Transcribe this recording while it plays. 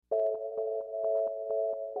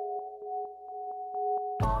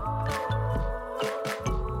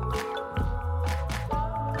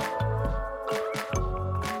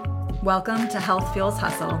Welcome to Health Fuels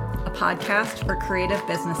Hustle, a podcast for creative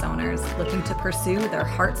business owners looking to pursue their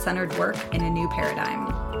heart-centered work in a new paradigm.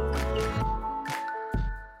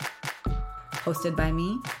 Hosted by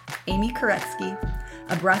me, Amy Koretsky,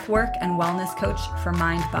 a breathwork and wellness coach for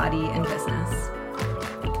mind, body, and business.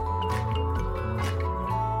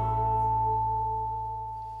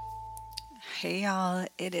 Hey y'all,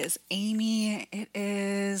 it is Amy. It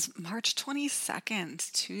is March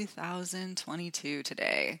 22nd, 2022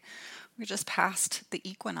 today. We're just past the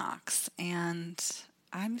equinox and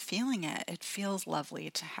I'm feeling it. It feels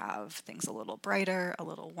lovely to have things a little brighter, a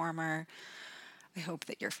little warmer. I hope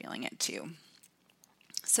that you're feeling it too.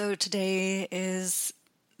 So today is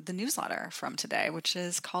the newsletter from today, which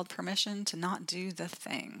is called Permission to Not Do the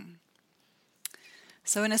Thing.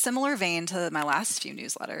 So in a similar vein to my last few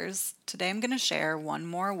newsletters, today I'm going to share one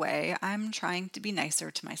more way I'm trying to be nicer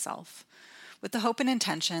to myself, with the hope and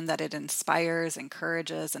intention that it inspires,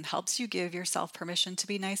 encourages, and helps you give yourself permission to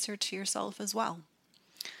be nicer to yourself as well.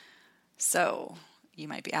 So you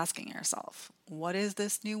might be asking yourself, what is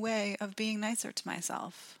this new way of being nicer to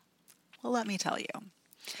myself? Well, let me tell you.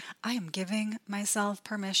 I am giving myself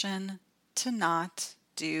permission to not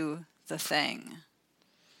do the thing.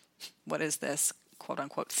 What is this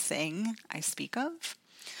quote-unquote thing I speak of?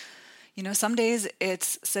 Some days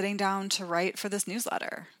it's sitting down to write for this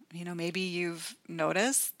newsletter. Maybe you've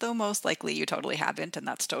noticed, though most likely you totally haven't, and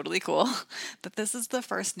that's totally cool, that this is the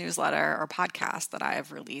first newsletter or podcast that I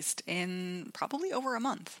have released in probably over a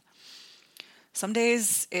month. Some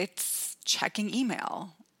days it's checking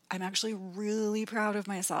email. I'm actually really proud of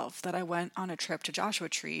myself that I went on a trip to Joshua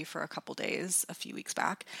Tree for a couple days a few weeks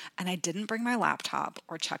back, and I didn't bring my laptop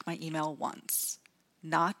or check my email once.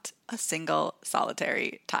 Not a single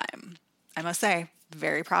solitary time. I must say,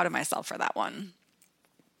 very proud of myself for that one.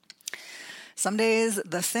 Some days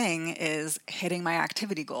the thing is hitting my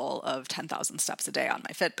activity goal of 10,000 steps a day on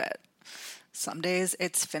my Fitbit. Some days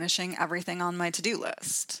it's finishing everything on my to-do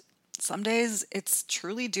list. Some days it's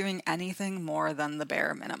truly doing anything more than the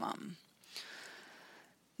bare minimum.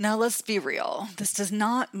 Now let's be real. This does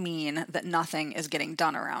not mean that nothing is getting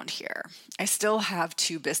done around here. I still have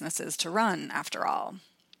 2 businesses to run after all.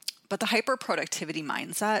 But the hyper-productivity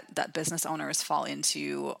mindset that business owners fall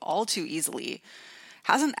into all too easily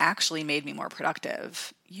hasn't actually made me more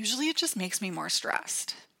productive. Usually it just makes me more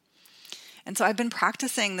stressed. And so I've been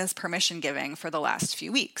practicing this permission giving for the last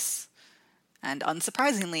few weeks. And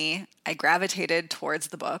unsurprisingly, I gravitated towards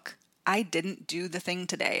the book I Didn't Do the Thing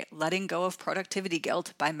Today, Letting Go of Productivity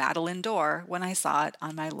Guilt by Madeline Dorr when I saw it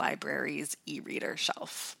on my library's e-reader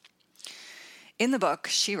shelf. In the book,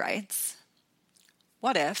 she writes,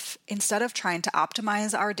 "What if, instead of trying to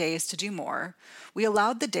optimize our days to do more, we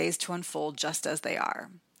allowed the days to unfold just as they are?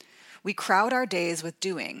 We crowd our days with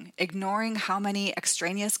doing, ignoring how many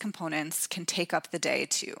extraneous components can take up the day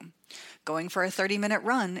too. Going for a 30-minute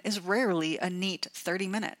run is rarely a neat 30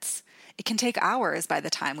 minutes. It can take hours by the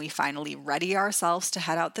time we finally ready ourselves to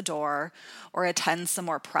head out the door or attend some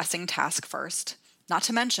more pressing task first, not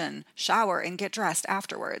to mention shower and get dressed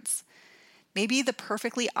afterwards. Maybe the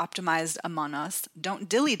perfectly optimized among us don't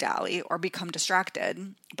dilly-dally or become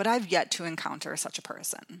distracted, but I've yet to encounter such a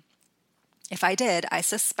person. If I did, I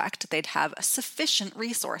suspect they'd have sufficient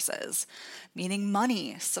resources, meaning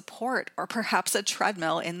money, support, or perhaps a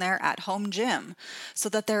treadmill in their at-home gym, so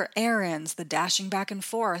that their errands, the dashing back and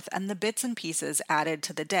forth, and the bits and pieces added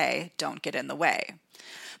to the day don't get in the way.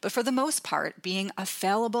 But for the most part, being a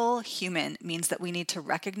fallible human means that we need to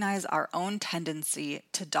recognize our own tendency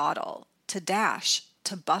to dawdle, to dash,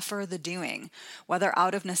 to buffer the doing, whether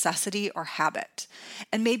out of necessity or habit.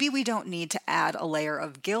 And maybe we don't need to add a layer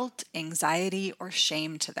of guilt, anxiety, or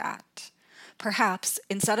shame to that. Perhaps,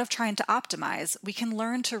 instead of trying to optimize, we can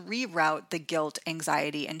learn to reroute the guilt,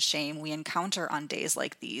 anxiety, and shame we encounter on days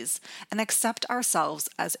like these and accept ourselves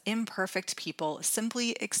as imperfect people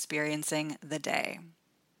simply experiencing the day.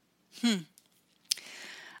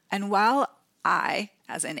 And while I,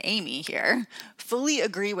 as in Amy here, fully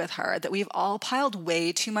agree with her that we've all piled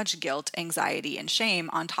way too much guilt, anxiety, and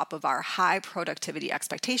shame on top of our high productivity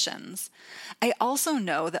expectations, I also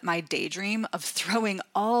know that my daydream of throwing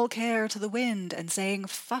all care to the wind and saying,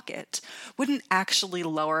 fuck it, wouldn't actually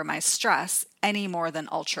lower my stress any more than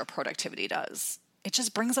ultra productivity does. It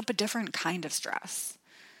just brings up a different kind of stress.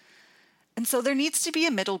 And so there needs to be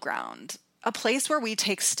a middle ground. A place where we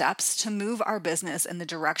take steps to move our business in the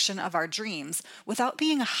direction of our dreams without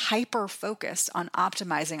being hyper-focused on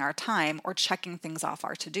optimizing our time or checking things off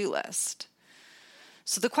our to-do list.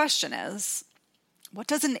 So the question is, what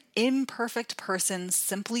does an imperfect person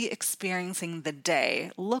simply experiencing the day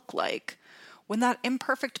look like when that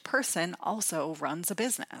imperfect person also runs a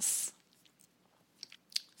business?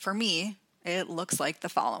 For me, it looks like the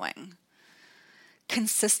following.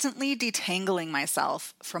 Consistently detangling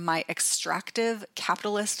myself from my extractive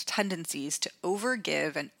capitalist tendencies to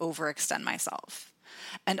overgive and overextend myself,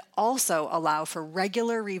 and also allow for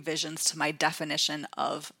regular revisions to my definition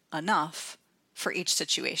of enough for each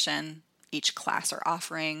situation, each class or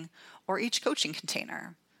offering, or each coaching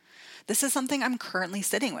container. This is something I'm currently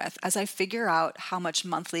sitting with as I figure out how much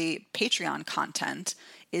monthly Patreon content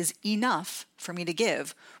is enough for me to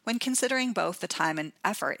give when considering both the time and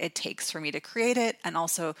effort it takes for me to create it and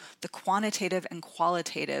also the quantitative and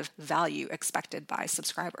qualitative value expected by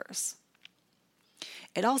subscribers.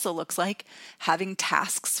 It also looks like having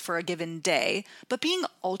tasks for a given day, but being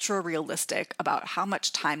ultra realistic about how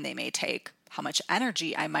much time they may take, how much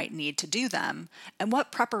energy I might need to do them, and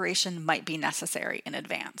what preparation might be necessary in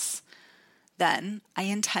advance. Then I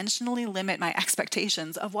intentionally limit my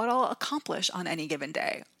expectations of what I'll accomplish on any given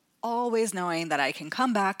day, always knowing that I can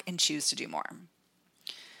come back and choose to do more.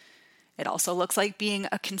 It also looks like being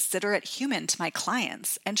a considerate human to my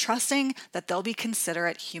clients and trusting that they'll be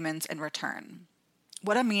considerate humans in return.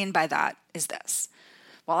 What I mean by that is this.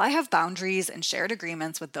 While I have boundaries and shared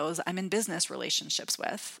agreements with those I'm in business relationships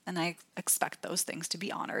with, and I expect those things to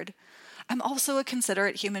be honored, I'm also a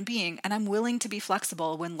considerate human being, and I'm willing to be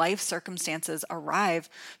flexible when life circumstances arrive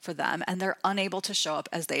for them and they're unable to show up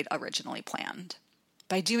as they'd originally planned.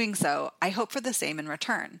 By doing so, I hope for the same in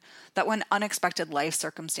return, that when unexpected life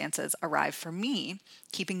circumstances arrive for me,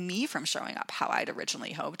 keeping me from showing up how I'd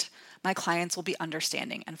originally hoped, my clients will be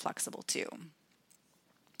understanding and flexible too.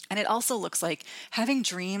 And it also looks like having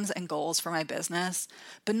dreams and goals for my business,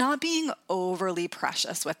 but not being overly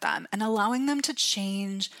precious with them and allowing them to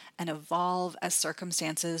change and evolve as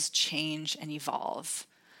circumstances change and evolve.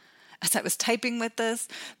 As I was typing with this,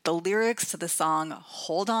 the lyrics to the song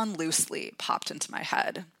Hold On Loosely popped into my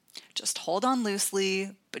head. Just hold on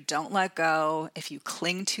loosely, but don't let go. If you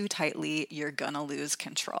cling too tightly, you're gonna lose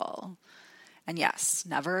control. And yes,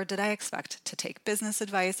 never did I expect to take business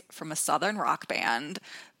advice from a Southern rock band,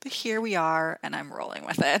 but here we are and I'm rolling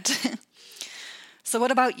with it. So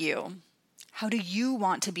what about you? How do you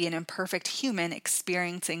want to be an imperfect human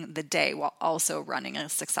experiencing the day while also running a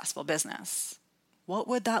successful business? What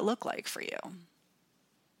would that look like for you?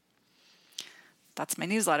 That's my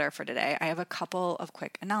newsletter for today. I have a couple of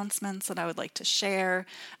quick announcements that I would like to share,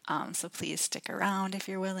 so please stick around if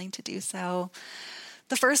you're willing to do so.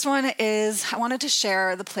 The first one is I wanted to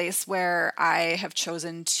share the place where I have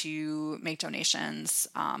chosen to make donations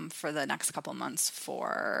for the next couple months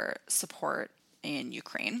for support in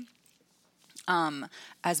Ukraine.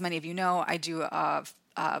 As many of you know, I do a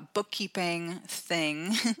bookkeeping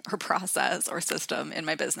thing or process or system in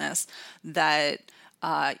my business that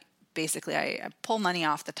basically I pull money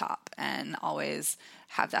off the top and always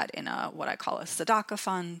have that in what I call a tzedakah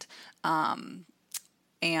fund.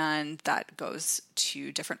 And that goes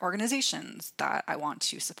to different organizations that I want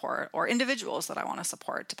to support or individuals that I want to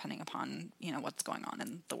support, depending upon, what's going on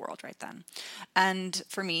in the world right then. And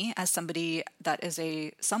for me, as somebody that is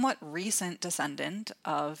a somewhat recent descendant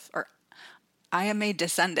of, or I am a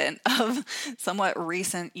descendant of somewhat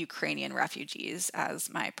recent Ukrainian refugees, as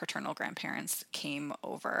my paternal grandparents came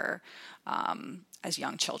over as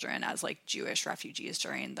young children, as like Jewish refugees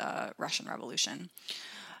during the Russian Revolution.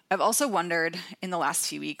 I've also wondered in the last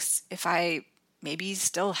few weeks if I maybe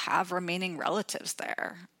still have remaining relatives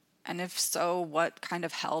there. And if so, what kind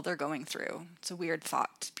of hell they're going through. It's a weird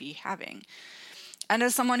thought to be having. And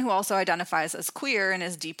as someone who also identifies as queer and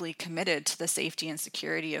is deeply committed to the safety and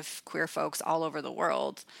security of queer folks all over the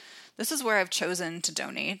world, this is where I've chosen to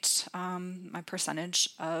donate my percentage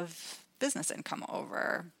of business income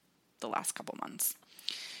over the last couple months.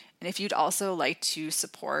 And if you'd also like to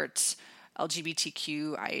support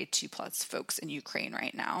LGBTQIA2+ folks in Ukraine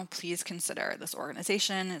right now, please consider this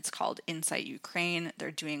organization. It's called Insight Ukraine.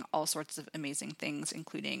 They're doing all sorts of amazing things,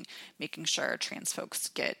 including making sure trans folks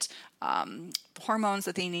get hormones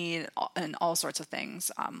that they need and all sorts of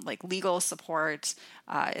things, like legal support.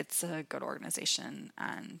 It's a good organization,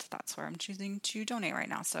 and that's where I'm choosing to donate right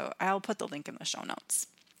now. So I'll put the link in the show notes.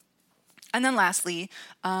 And then lastly,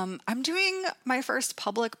 I'm doing my first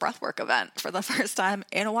public breathwork event for the first time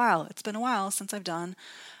in a while. It's been a while since I've done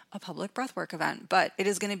a public breathwork event, but it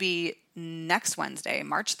is going to be next Wednesday,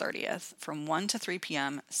 March 30th from 1 to 3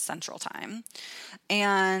 p.m. Central Time.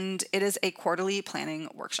 And it is a quarterly planning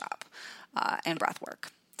workshop and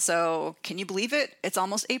breathwork. So can you believe it? It's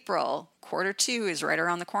almost April. Q2 is right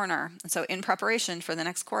around the corner. And so in preparation for the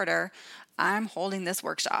next quarter, I'm holding this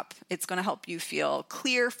workshop. It's going to help you feel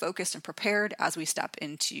clear, focused, and prepared as we step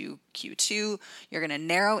into Q2. You're going to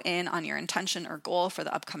narrow in on your intention or goal for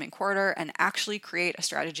the upcoming quarter and actually create a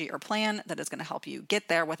strategy or plan that is going to help you get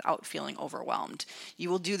there without feeling overwhelmed. You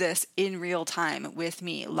will do this in real time with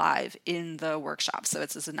me live in the workshop. So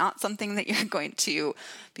it's not something that you're going to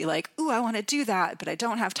be like, ooh, I want to do that, but I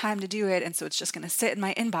don't have time to do it. And so it's just going to sit in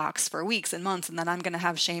my inbox for weeks and months, and then I'm going to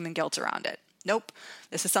have shame and guilt around it. Nope.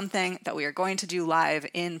 This is something that we are going to do live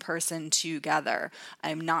in person together.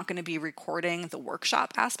 I'm not going to be recording the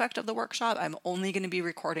workshop aspect of the workshop. I'm only going to be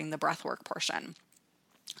recording the breathwork portion.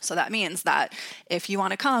 So that means that if you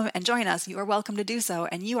want to come and join us, you are welcome to do so,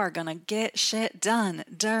 and you are going to get shit done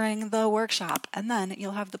during the workshop. And then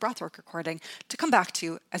you'll have the breathwork recording to come back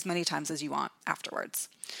to as many times as you want afterwards.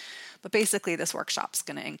 But basically, this workshop's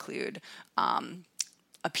going to include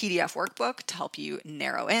a PDF workbook to help you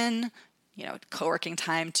narrow in, co-working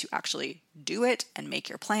time to actually do it and make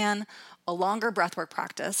your plan, a longer breathwork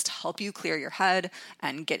practice to help you clear your head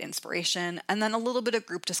and get inspiration, and then a little bit of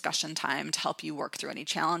group discussion time to help you work through any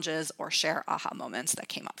challenges or share aha moments that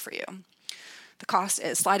came up for you. The cost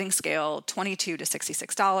is sliding scale $22 to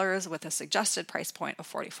 $66 with a suggested price point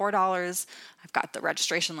of $44. I've got the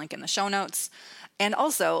registration link in the show notes. And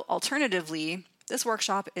also, alternatively, this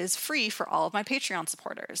workshop is free for all of my Patreon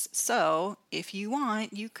supporters. So if you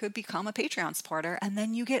want, you could become a Patreon supporter and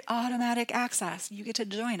then you get automatic access. You get to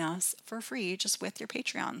join us for free just with your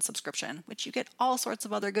Patreon subscription, which you get all sorts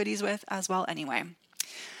of other goodies with as well anyway.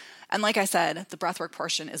 And like I said, the breathwork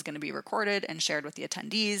portion is going to be recorded and shared with the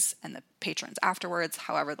attendees and the patrons afterwards.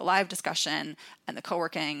 However, the live discussion and the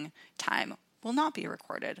co-working time will not be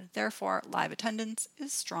recorded. Therefore, live attendance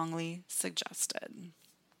is strongly suggested.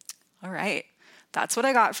 All right. That's what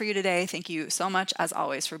I got for you today. Thank you so much, as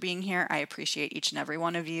always, for being here. I appreciate each and every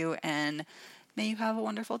one of you, and may you have a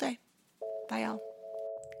wonderful day. Bye, y'all.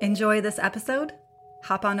 Enjoy this episode?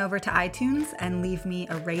 Hop on over to iTunes and leave me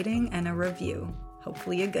a rating and a review.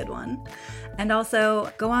 Hopefully a good one. And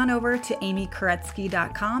also go on over to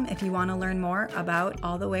amykoretsky.com if you want to learn more about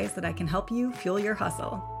all the ways that I can help you fuel your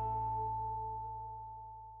hustle.